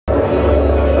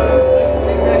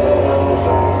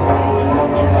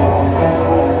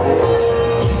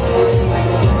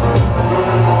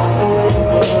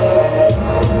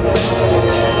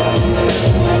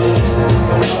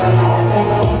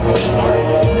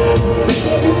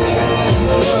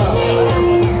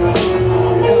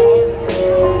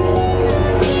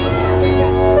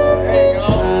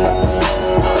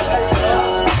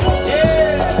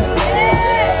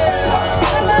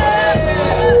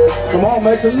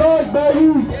Make some noise, baby.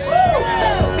 Okay,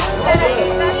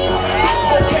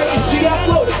 it's G, I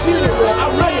flow the general.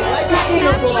 I run it like an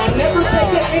interval. I never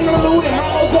take an interlude and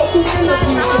hollows go through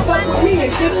interviews. So fuck with me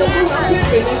and get the loot I'm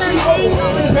pimping. And she old.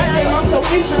 This rap game, I'm so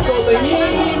integral. And you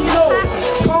ain't even know.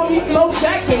 Call me Flo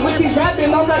Jackson. With these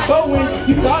rapping, I'm not going.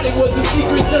 You thought it was a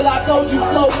secret till I told you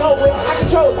flow. No way, I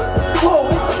control it. Whoa,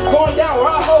 it's going down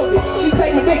where I hold it. She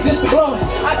take my dick just to blow it.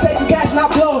 I take some gas and I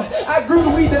blow it. I grew the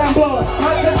weed that I'm blowing.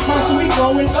 My cuts constantly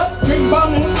going up, drink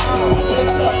bombing.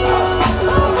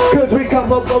 Cause we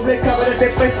come up, they cover the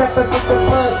dick, they stop and put the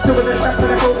fuck. Doing the stuff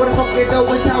that I go, what the fuck they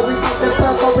know is how we keep the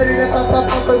fuck. Already the fuck,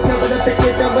 cover the dick,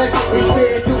 they come back. We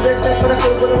spit, do this, that's what I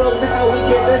feel, what the road is how we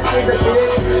get this shit a bit.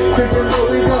 Cause you know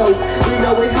we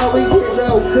know it's how we get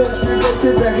low. Cause we go to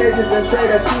the hedges and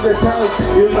straight up to the toes.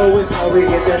 You know it's how we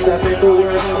get that stuff in the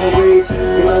world and we read.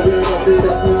 You know we start this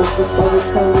up, we must just always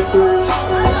coming through.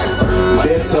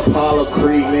 This Apollo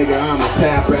Creek, nigga, I'ma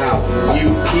tap out.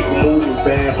 You keep moving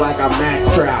fast like I'm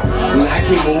Mac Trap. And I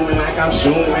keep moving like I'm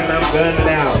shooting and I'm gunning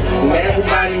out. And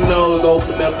everybody knows,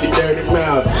 open up your dirty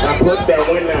mouth. I put that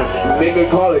one out, nigga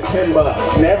call it timber.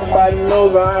 And everybody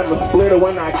knows I'm a splitter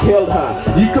when I killed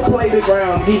her. You can play the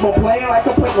ground, keep on playing like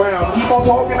a playground. Keep on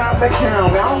talking out that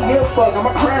town. I don't give a fuck, I'm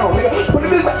a crown, nigga. Put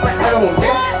it in the back home,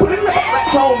 nigga. Put it in the back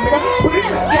home, nigga. Put it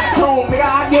in the back home, nigga.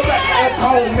 I give that at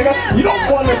home, nigga. You don't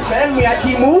understand me. I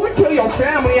keep moving, kill your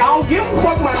family. I don't give a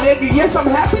fuck, my nigga. Yes, I'm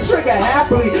happy, trigger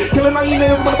happily. Killing all you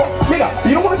niggas, nigga.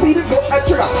 You don't want to see this go that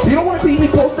trigger. You don't want to see me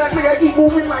post that, nigga. I keep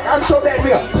moving like I'm show that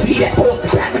nigga. See that post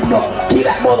back and up. Get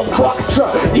that motherfucking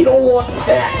truck. You don't want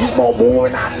that. Keep on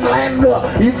moving, I'm landing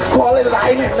up. You can call it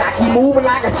lightning. I keep moving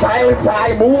like a silencer.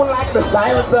 I'm moving like the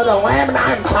silence of the lamb, and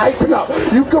I'm typing up.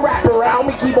 You can wrap around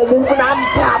me, keep on moving. I'm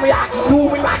Tommy. I keep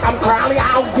moving like I'm crowning.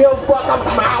 I don't give a fuck. I'm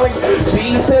smiling.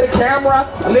 G's to the camera,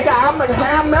 nigga. I'm the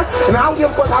hammer, and I don't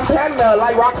give a fuck. I'm Panda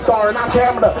like Rockstar, and I'm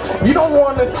Camera. You don't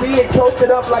want to see it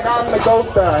coasted up like I'm the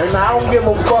ghoster, and I don't give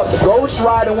a fuck. Ghost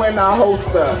Rider when I host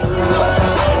her.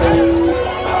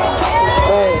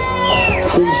 Hey,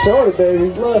 big soda, baby.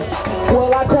 Look,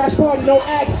 well, I crash party, no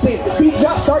accident. Beat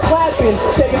drop, start clapping.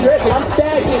 Shaking dreads, I'm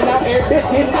stacking. Now every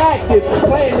bitch getting active.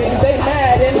 Playing niggas, they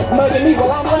mad and mugging me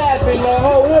while I'm laughing. The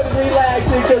whole hood is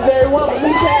relaxing, cause everyone with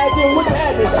me tagging. What's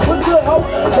happening? What's good, ho?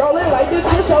 Rolling like this,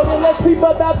 holding let's creep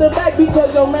up out the back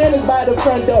because your man is by the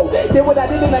front door. Did what I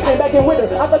did and I came back in winter.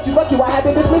 I thought you fuck you, I had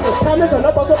to dismiss it. Time to turn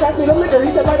up, also pass me the liquor.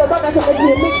 He said, like a dog, I said, make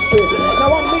me a mixture.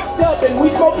 Now I'm mixed up and we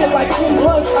smoking like 10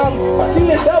 blunts. I'm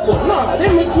seeing double. Nah,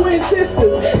 them is twin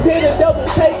sisters. Did a double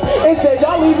take and said,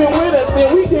 y'all leaving with us.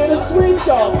 Then we did a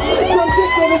screenshot from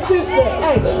sister to sister.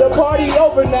 Hey, the party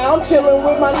over now. I'm chilling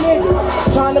with my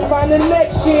niggas. Trying to find the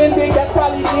next shindig that's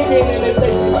probably digging. And if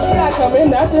they not coming,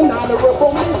 that's an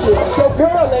honorable mention. So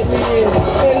girl, let me in,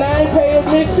 and I ain't pay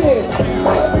admission.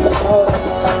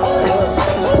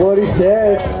 What he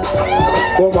said,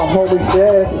 what my homie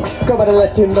said. Come on to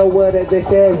let you know what they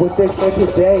said, what they said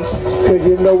today. Cause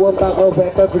you know about no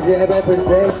represent.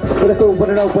 What I do, what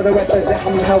I know, what I represent,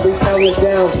 how we slow it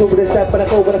down. Do this stuff, but I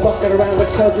go with a fucking around,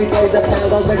 because we play the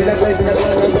pound. I'm ready to play the line,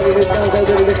 I'm ready to sound, I'm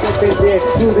ready to get this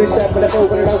in. Do this stuff, but I go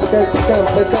with it over, because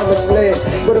it's come and slid.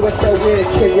 But it was so weird,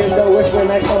 kid, you know it's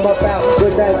when I come about.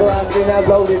 With that Glock, and I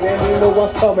loaded, and you know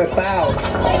what's coming about.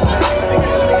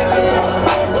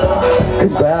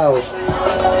 About.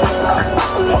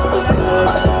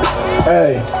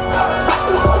 Hey.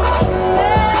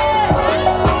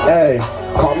 Hey.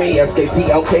 Call me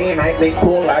SKTLK and I think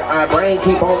cool like my brain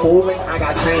keep on moving. I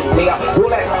got chain, nigga. Pull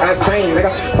that, I'm sane,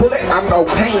 nigga. Pull it, I'm no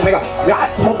pain, nigga.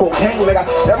 I smoke cocaine, nigga.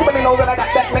 Everybody knows that I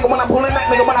got that nigga when I'm pulling that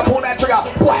nigga. When I pull that trigger,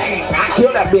 bang, I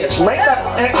kill that bitch. Make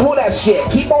that and pull that shit.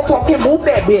 Keep on talking, move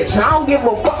that bitch. I don't give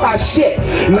a fuck about shit.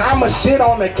 Now I'ma shit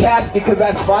on the casket cause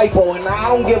that's lipo. And I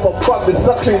don't give a fuck. The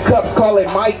suction cups call it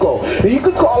Michael. And you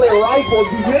could call it rifles.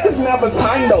 These niggas never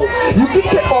time those. You can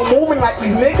keep on moving like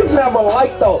these niggas never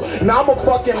like though. Now I'm a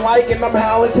fucking like and I'm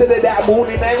howling to that moon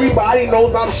and everybody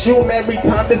knows I'm shooting every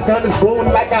time this gun is blowing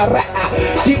like a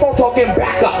rat. Keep on talking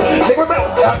back up. Nigga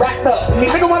backed up.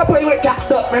 Nigga wanna play with a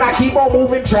capped up and I keep on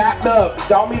moving trapped up.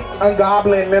 Call me a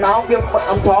goblin and I don't give a fuck.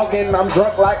 I'm talking, I'm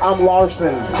drunk like I'm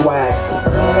Larson. Swag.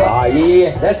 Oh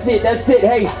yeah, that's it.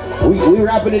 Hey, we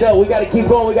wrapping it up. We gotta keep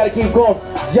going.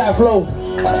 Jack Flow.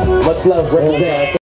 Much love, represent.